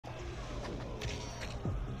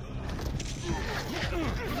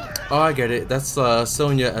Oh, I get it. That's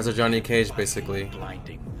Sonya as a Johnny Cage, basically.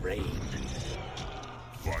 Blinding rain.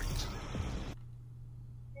 Fight.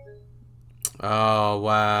 Oh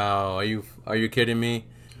wow, are you kidding me?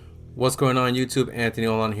 What's going on YouTube? Anthony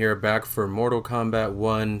Olan here, back for Mortal Kombat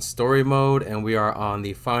 1 story mode, and we are on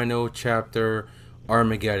the final chapter,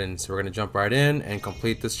 Armageddon. So we're gonna jump right in and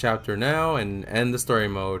complete this chapter now and end the story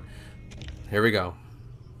mode. Here we go.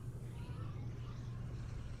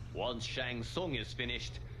 Once Shang Tsung is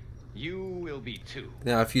finished, you will be too.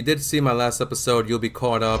 Now, if you did see my last episode, you'll be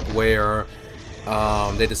caught up where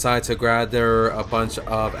they decide to gather a bunch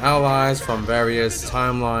of allies from various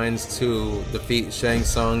timelines to defeat Shang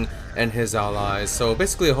Tsung and his allies. So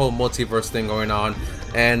basically a whole multiverse thing going on,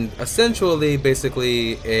 and essentially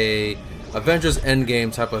basically a Avengers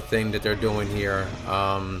Endgame type of thing that they're doing here.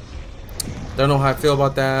 Don't know how I feel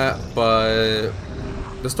about that, but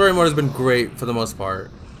the story mode has been great for the most part.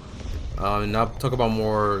 And I'll talk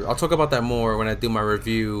about that more when I do my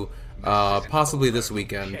review, possibly this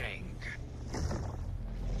weekend.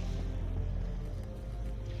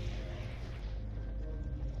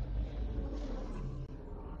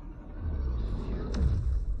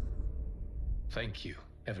 Thank you,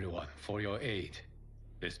 everyone, for your aid.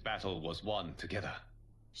 This battle was won together.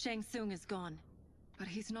 Shang Tsung is gone, but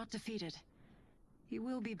he's not defeated. He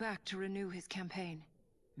will be back to renew his campaign.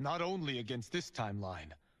 Not only against this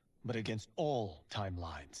timeline, but against all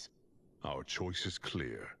timelines. Our choice is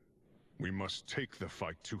clear. We must take the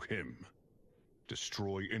fight to him.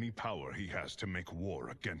 Destroy any power he has to make war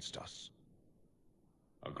against us.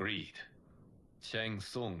 Agreed. Shang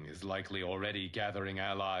Tsung is likely already gathering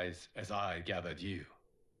allies as I gathered you.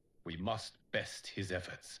 We must best his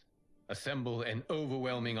efforts. Assemble an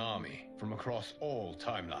overwhelming army from across all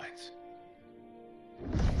timelines.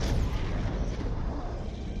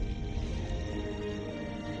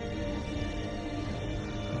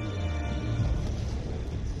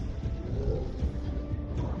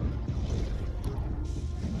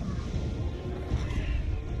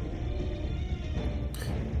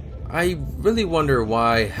 I really wonder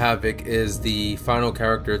why Havoc is the final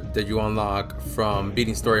character that you unlock from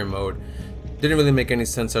beating story mode. Didn't really make any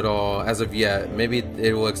sense at all as of yet. Maybe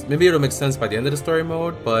it'll make sense by the end of the story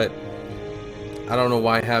mode, but I don't know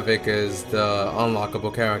why Havoc is the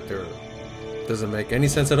unlockable character. Doesn't make any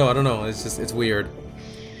sense at all. I don't know. It's weird.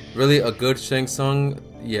 Really, a good Shang Tsung?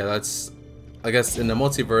 Yeah, that's, I guess in the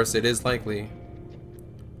multiverse it is likely.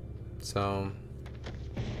 So,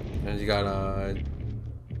 and you got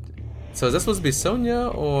so is that supposed to be Sonya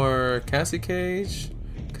or Cassie Cage?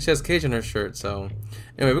 Because she has Cage in her shirt, so...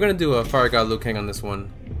 Anyway, we're going to do a Fire God Liu Kang on this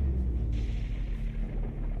one.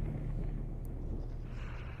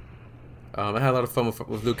 I had a lot of fun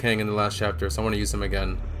with Liu Kang in the last chapter, so I want to use him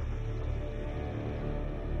again.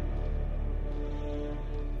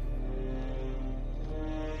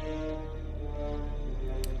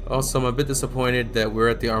 Also, I'm a bit disappointed that we're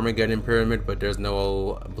at the Armageddon Pyramid, but there's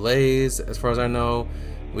no Blaze, as far as I know.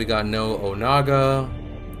 We got no Onaga.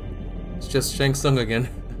 It's just Shang Tsung again.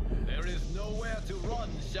 There is nowhere to run,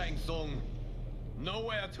 Shang Tsung.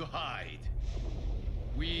 Nowhere to hide.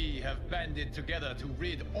 We have banded together to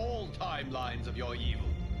rid all timelines of your evil.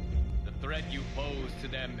 The threat you pose to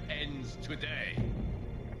them ends today.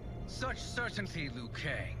 Such certainty, Liu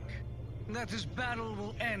Kang, that this battle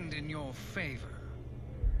will end in your favor.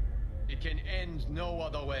 It can end no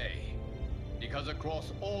other way. Because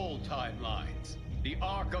across all timelines, the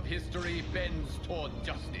arc of history bends toward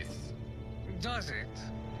justice. Does it?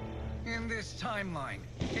 In this timeline,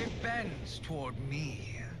 it bends toward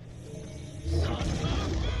me.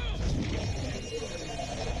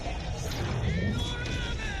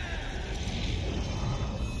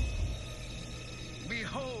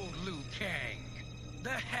 Behold, Liu Kang,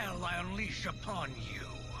 the hell I unleash upon you.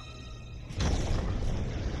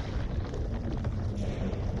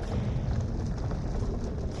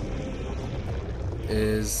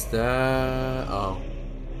 Is that... oh.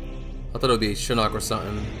 I thought it would be Shinnok or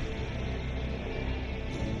something.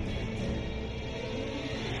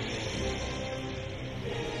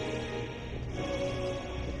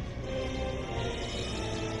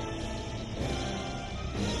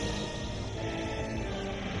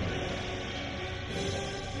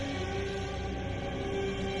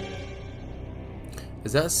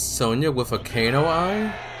 Is that Sonya with a Kano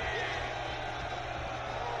eye?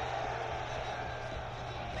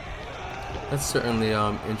 That's certainly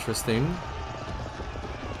interesting.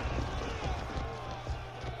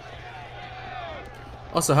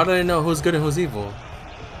 Also, how do they know who's good and who's evil?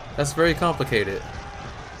 That's very complicated.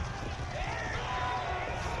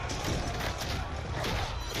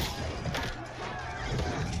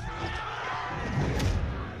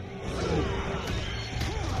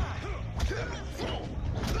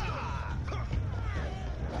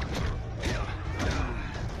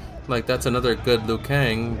 like that's another good Liu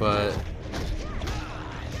Kang, but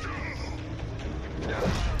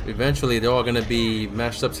eventually they're all gonna be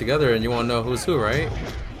mashed up together and you won't know who's who, right?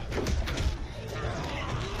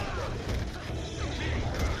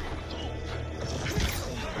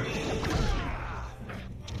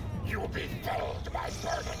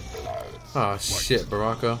 Oh shit,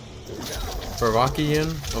 Baraka. Barakian?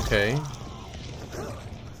 Okay.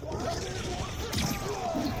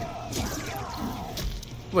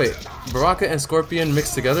 Wait, Baraka and Scorpion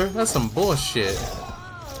mixed together? That's some bullshit.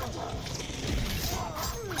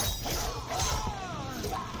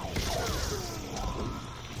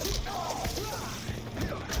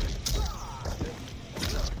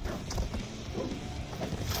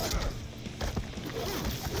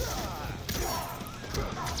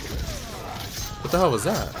 What the hell was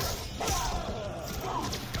that?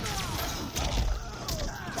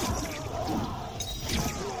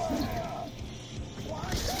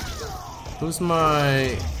 Who's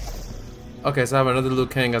my... Okay, so I have another Liu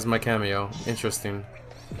Kang as my cameo. Interesting.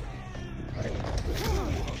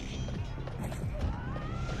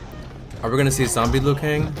 Are we gonna see zombie Liu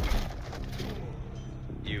Kang?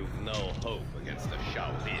 You've no hope against the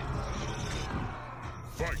Shaolin.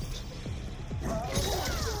 Fight!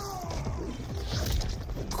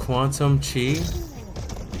 Quantum Chi?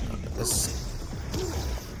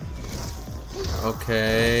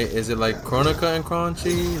 Okay, is it like Chronica and Quan Chi?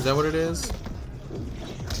 Is that what it is?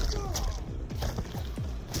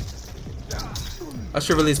 I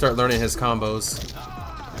should really start learning his combos.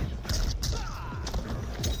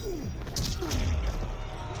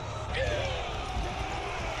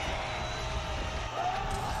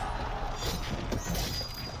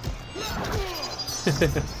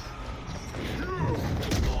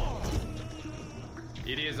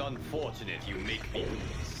 It is unfortunate you make me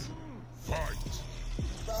lose. Fight!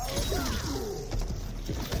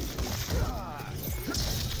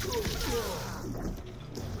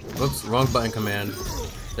 Whoops, wrong button command.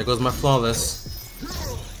 There goes my flawless.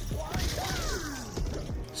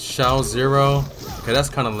 Shao Zero. Okay, that's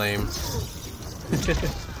kind of lame.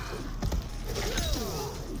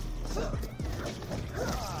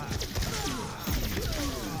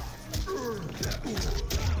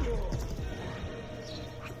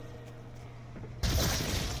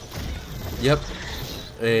 Yep,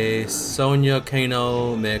 a Sonya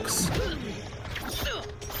Kano mix.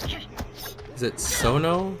 Is it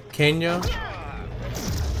Sono? Kenya?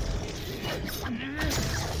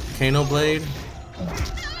 Kano Blade?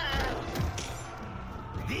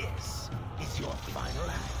 This is your final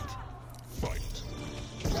act. Fight!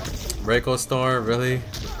 Reiko Star, really?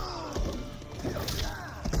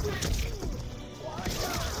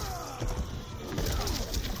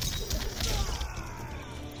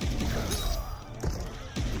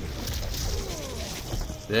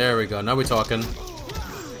 There we go, now we're talking.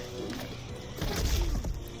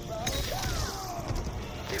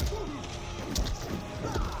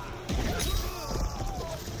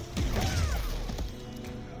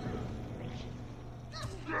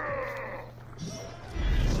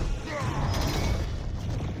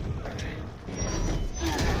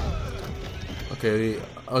 Okay,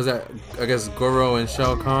 I was at, I guess, Goro and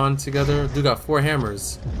Shao Kahn together. Dude got 4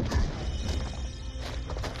 hammers.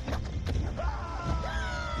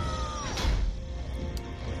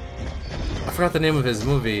 I forgot the name of his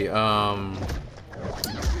movie.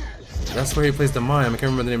 That's where he plays the mime. I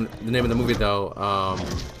can't remember the name of the movie though.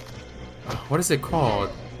 What is it called?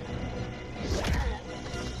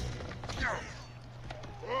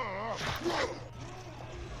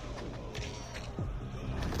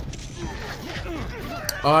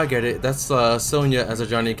 Oh, I get it. That's Sonya as a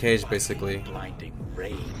Johnny Cage, basically. Blinding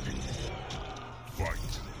rain. Fight!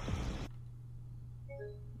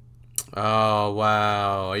 Oh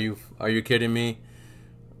wow! Are you kidding me?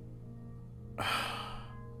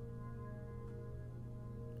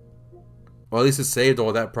 Well, at least it saved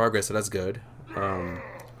all that progress, so that's good.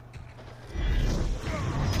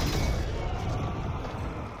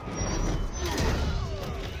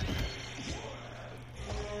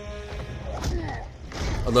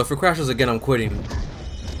 Although if it crashes again, I'm quitting.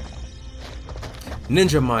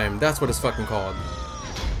 Ninja Mime, that's what it's fucking called.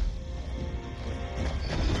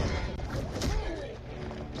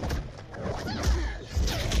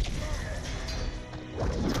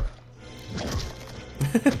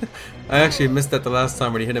 I actually missed that the last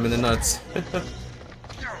time when he hit him in the nuts.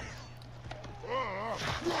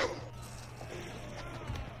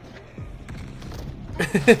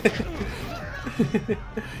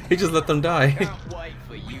 He just let them die. Wait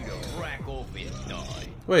for you to rack off and die.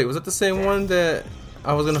 Wait, was it the same one that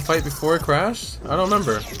I was gonna fight before it crashed? I don't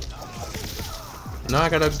remember. Now I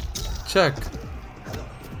gotta Check.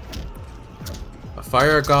 A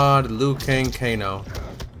fire god, Liu Kang, Kano.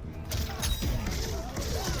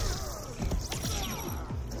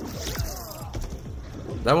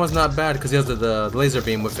 That one's not bad because he has the laser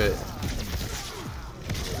beam with it.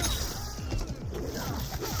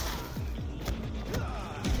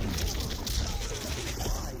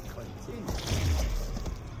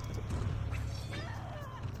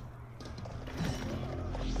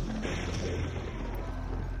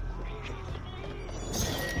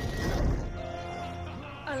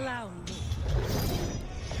 Allow me.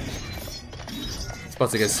 It's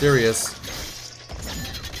about to get serious.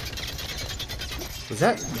 Was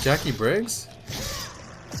that Jackie Briggs?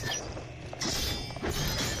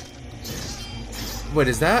 Wait,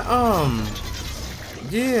 is that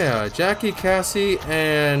yeah, Jackie, Cassie,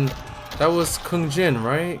 and that was Kung Jin,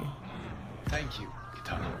 right? Thank you,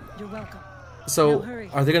 Kitana. You're welcome. So, Now hurry.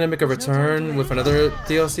 are they gonna make a return with another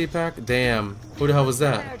DLC pack? Damn, who the hell was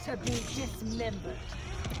that? To be dismembered.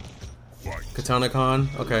 Katana Khan?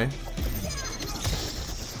 Okay.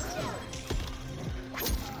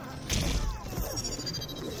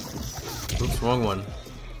 Oops, wrong one.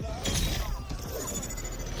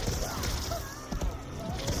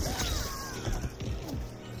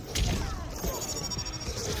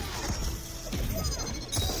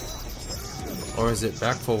 Or is it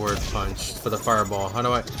back forward punch for the fireball? How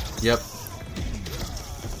do I... Yep.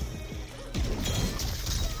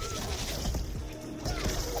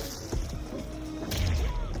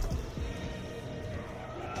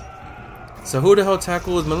 So who the hell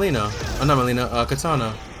tackled Melina? Oh, not Melina,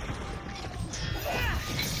 Katana.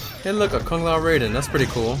 Hey look, a Kung Lao Raiden, that's pretty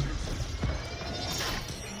cool.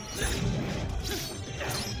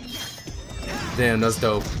 Damn, that's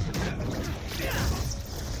dope.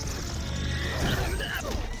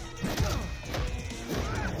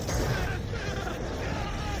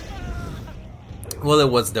 Well,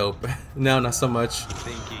 it was dope. Now, not so much.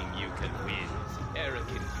 Thinking you can win.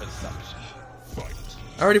 Arrogant presumption.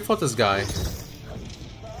 I already fought this guy.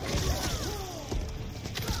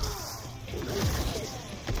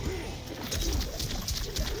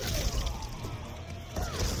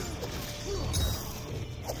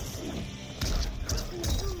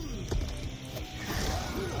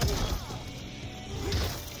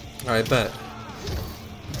 Alright, bet.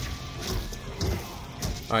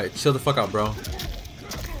 Alright, chill the fuck out, bro.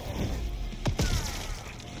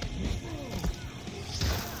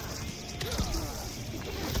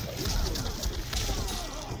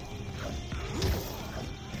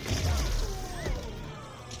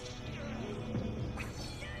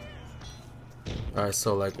 Alright,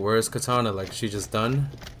 so like, where's Katana? Like, she just done?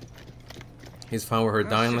 He's fine with her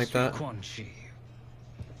dying like that?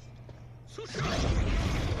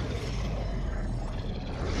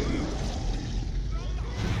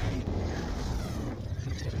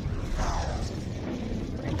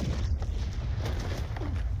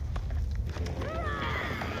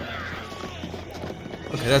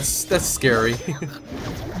 Okay, that's scary.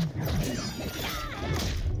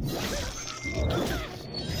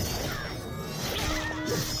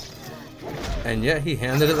 And yet he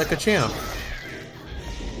handled it like a champ.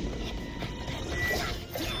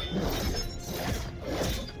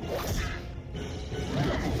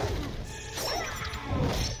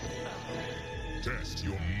 Test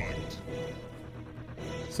your might.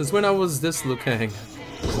 Since when I was this Liu Kang?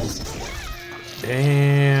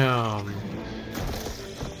 Damn.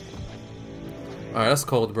 Alright, that's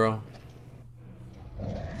cold, bro.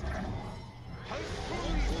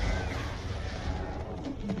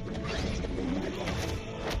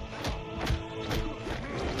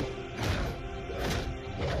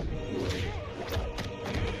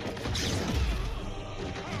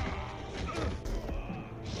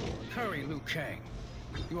 Hurry, Liu Kang.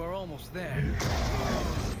 You are almost there.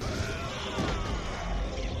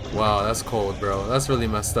 Wow, that's cold, bro. That's really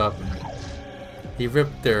messed up. He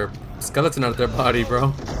ripped their skeleton out of their body,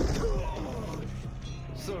 bro.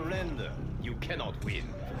 Surrender. You cannot win.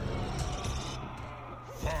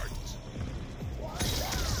 Fight.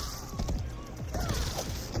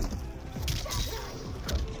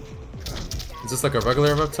 Is this like a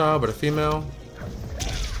regular reptile, but a female?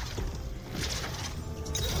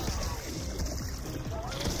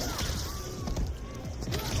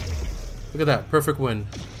 Look at that, perfect win.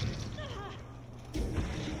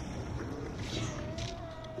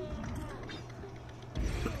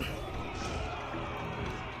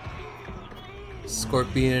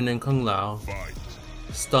 Scorpion and Kung Lao. Fight.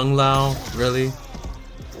 Stung Lao, really?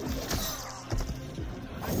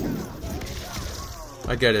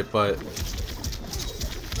 I get it, but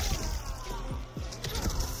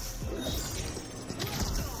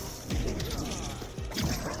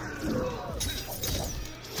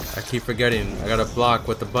I keep forgetting. I gotta block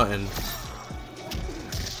with the button.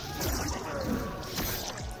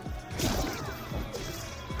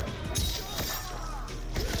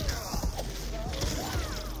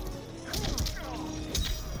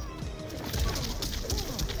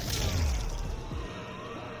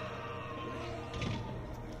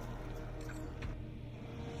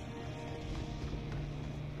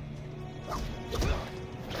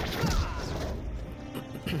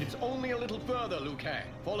 It's only a little further, Liu Kang.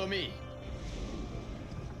 Follow me.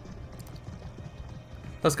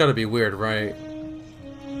 That's gotta be weird, right?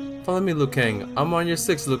 Follow me, Liu Kang. I'm on your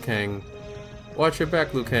 6, Liu Kang. Watch your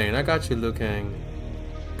back, Liu Kang. I got you, Liu Kang.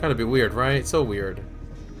 Gotta be weird, right? So weird.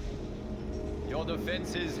 Your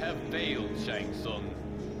defenses have failed, Shang Tsung.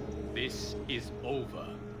 This is over.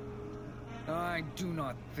 I do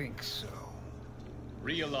not think so.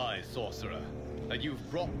 Realize, sorcerer, that you've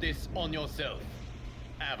brought this on yourself.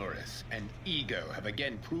 Avarice and ego have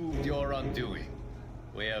again proved your undoing.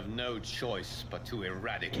 We have no choice but to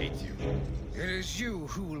eradicate you. It is you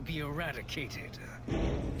who will be eradicated.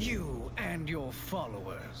 You and your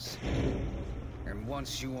followers. And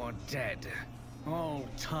once you are dead, all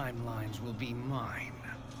timelines will be mine.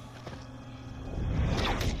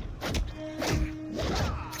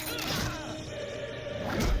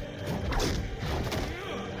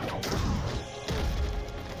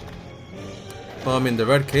 Well, I mean, the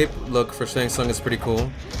red cape look for Shang Tsung is pretty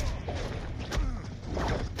cool.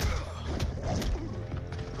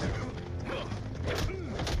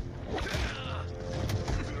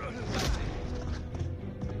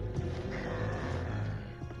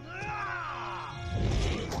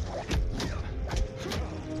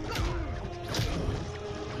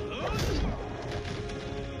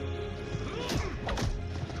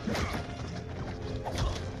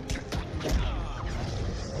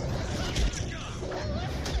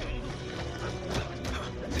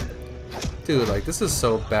 Dude, like, this is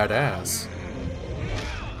so badass.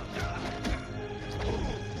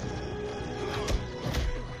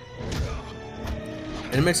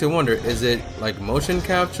 And it makes you wonder, is it like motion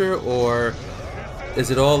capture or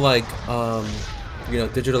is it all like, you know,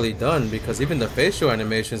 digitally done? Because even the facial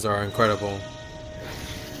animations are incredible.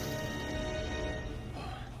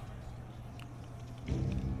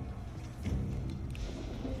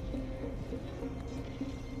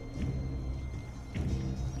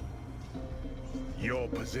 Your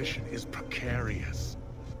position is precarious.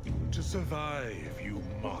 To survive, you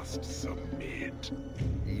must submit.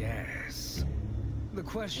 Yes. The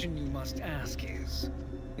question you must ask is,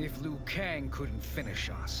 if Liu Kang couldn't finish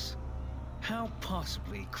us, how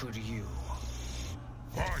possibly could you?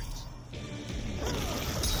 Fight!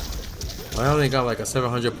 I only got like a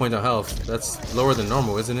 700 point of health. That's lower than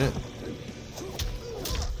normal, isn't it?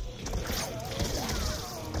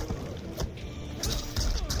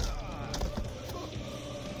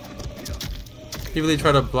 He really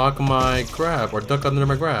tried to block my grab or duck under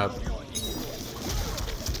my grab.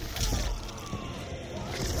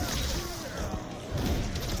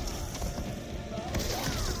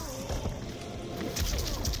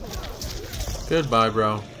 Goodbye,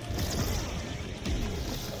 bro.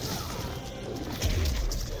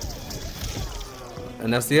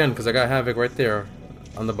 And that's the end, because I got Havoc right there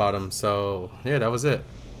on the bottom. So, yeah, that was it.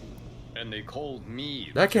 And they called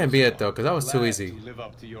me. That can't be it, though, because that was too Glad easy. to live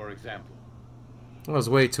up to your example. That was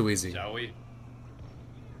way too easy. Shall we?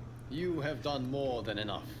 You have done more than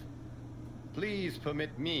enough. Please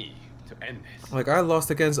permit me to end this. Like, I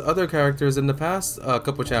lost against other characters in the past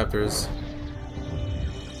couple chapters.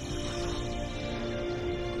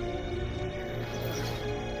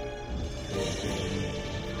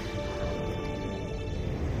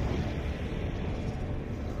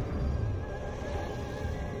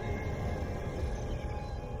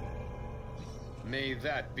 May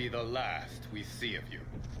that be the last we see of you.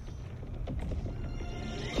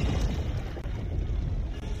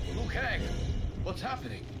 Liu Kang, what's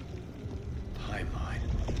happening? Timeline.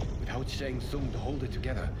 Without Shang Tsung to hold it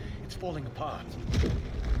together, it's falling apart.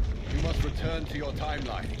 You must return to your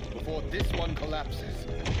timeline before this one collapses.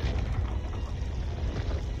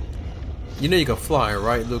 You know you can fly,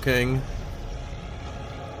 right, Liu Kang?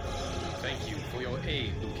 Thank you for your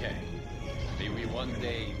aid, Liu Kang. May we one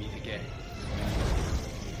day meet again.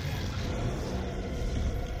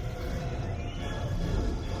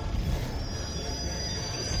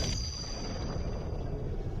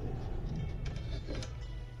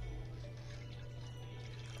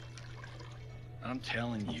 I'm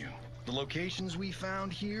telling you, the locations we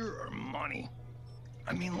found here are money.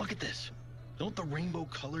 I mean, look at this. Don't the rainbow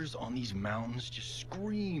colors on these mountains just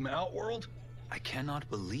scream Outworld? I cannot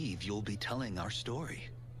believe you'll be telling our story.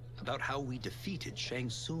 about how we defeated Shang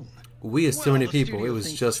Tsung. We as too Well, many the people. It studio was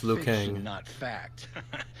thinks just it's Liu fiction, Kang. not fact.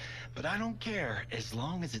 But I don't care as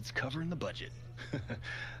long as it's covering the budget.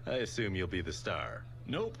 I assume you'll be the star.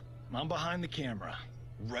 Nope, I'm behind the camera,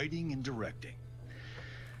 writing and directing.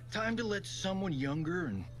 Time to let someone younger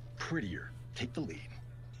and prettier take the lead.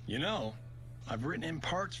 You know, I've written in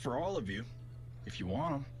parts for all of you, if you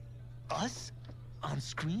want them. Us? On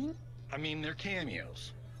screen? I mean, they're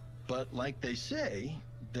cameos. But like they say,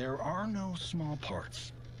 there are no small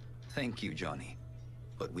parts. Thank you, Johnny.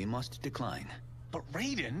 But we must decline. But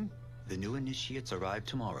Raiden... The new initiates arrive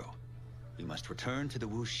tomorrow. We must return to the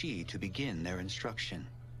Wuxi to begin their instruction.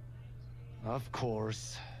 Of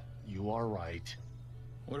course. You are right.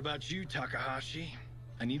 What about you, Takahashi?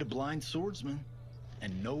 I need a blind swordsman.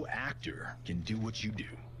 And no actor can do what you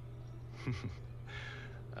do.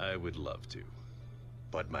 I would love to.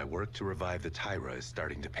 But my work to revive the Tyra is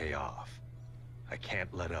starting to pay off. I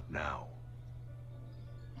can't let up now.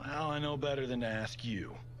 Well, I know better than to ask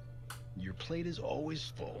you. Your plate is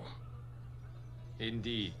always full.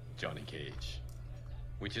 Indeed, Johnny Cage.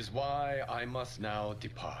 Which is why I must now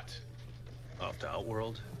depart. Off to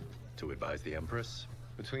Outworld? To advise the Empress?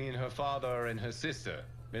 Between her father and her sister,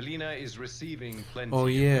 Melina is receiving plenty Oh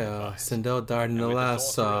of yeah, advice. Sindel died in And the with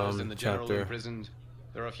last sorcerers and the general chapter. imprisoned,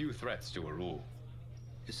 there are few threats to her rule.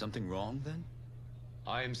 Is something wrong then?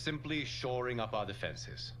 I am simply shoring up our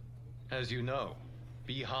defenses. As you know,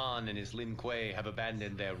 Bi-Han and his Lin Kuei have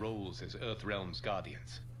abandoned their roles as Earthrealm's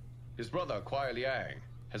guardians. His brother, Kuai Liang,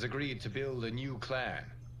 has agreed to build a new clan,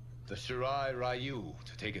 the Shirai Ryu,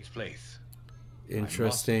 to take its place. I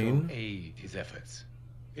Interesting. must go aid his efforts.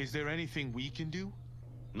 Is there anything we can do?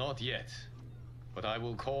 Not yet, but I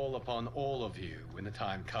will call upon all of you when the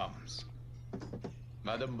time comes.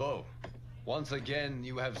 Madame Bo, once again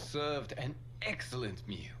you have served an excellent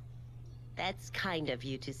meal. That's kind of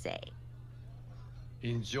you to say.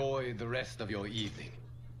 Enjoy the rest of your evening.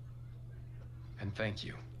 And thank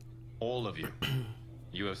you, all of you.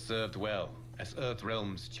 You have served well as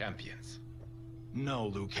Earthrealm's champions. No,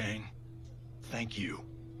 Liu Kang. Thank you.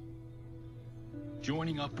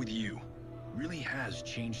 Joining up with you really has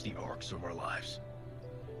changed the arcs of our lives.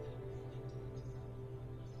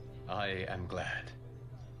 I am glad.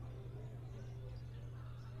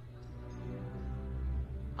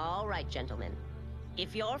 All right, gentlemen.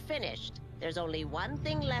 If you're finished, there's only one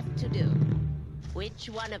thing left to do. Which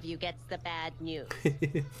one of you gets the bad news?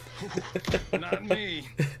 Not me.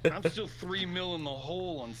 I'm still 3 mil in the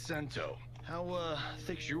hole on Sento. How,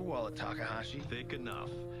 thick's your wallet, Takahashi? Thick enough.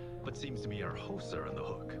 But seems to me our hosts are on the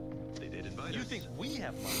hook. They did invite You us. think we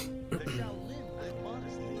have money?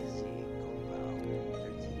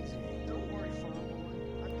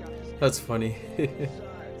 That's funny.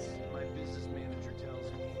 My business manager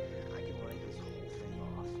tells me I can write this whole thing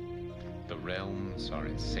off. The realms are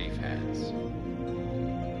in safe hands.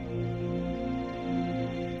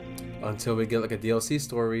 Until we get like a DLC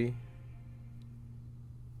story.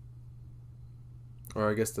 Or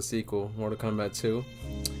I guess the sequel, Mortal Kombat 2.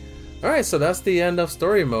 Alright, so that's the end of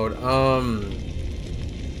story mode.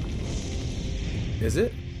 Is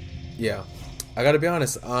it? Yeah. I gotta be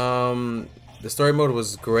honest, the story mode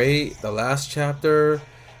was great. The last chapter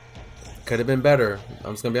could have been better.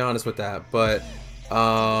 I'm just gonna be honest with that. But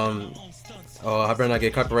oh, I better not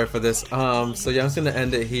get copyright for this. So yeah, I'm just gonna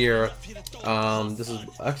end it here. This is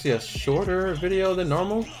actually a shorter video than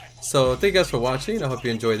normal. So thank you guys for watching. I hope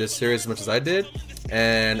you enjoyed this series as much as I did.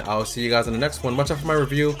 And I'll see you guys in the next one. Watch out for my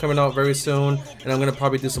review coming out very soon. And I'm gonna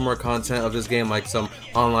probably do some more content of this game, like some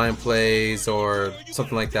online plays or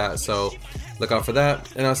something like that. So look out for that.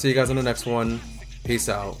 And I'll see you guys in the next one. Peace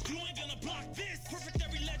out.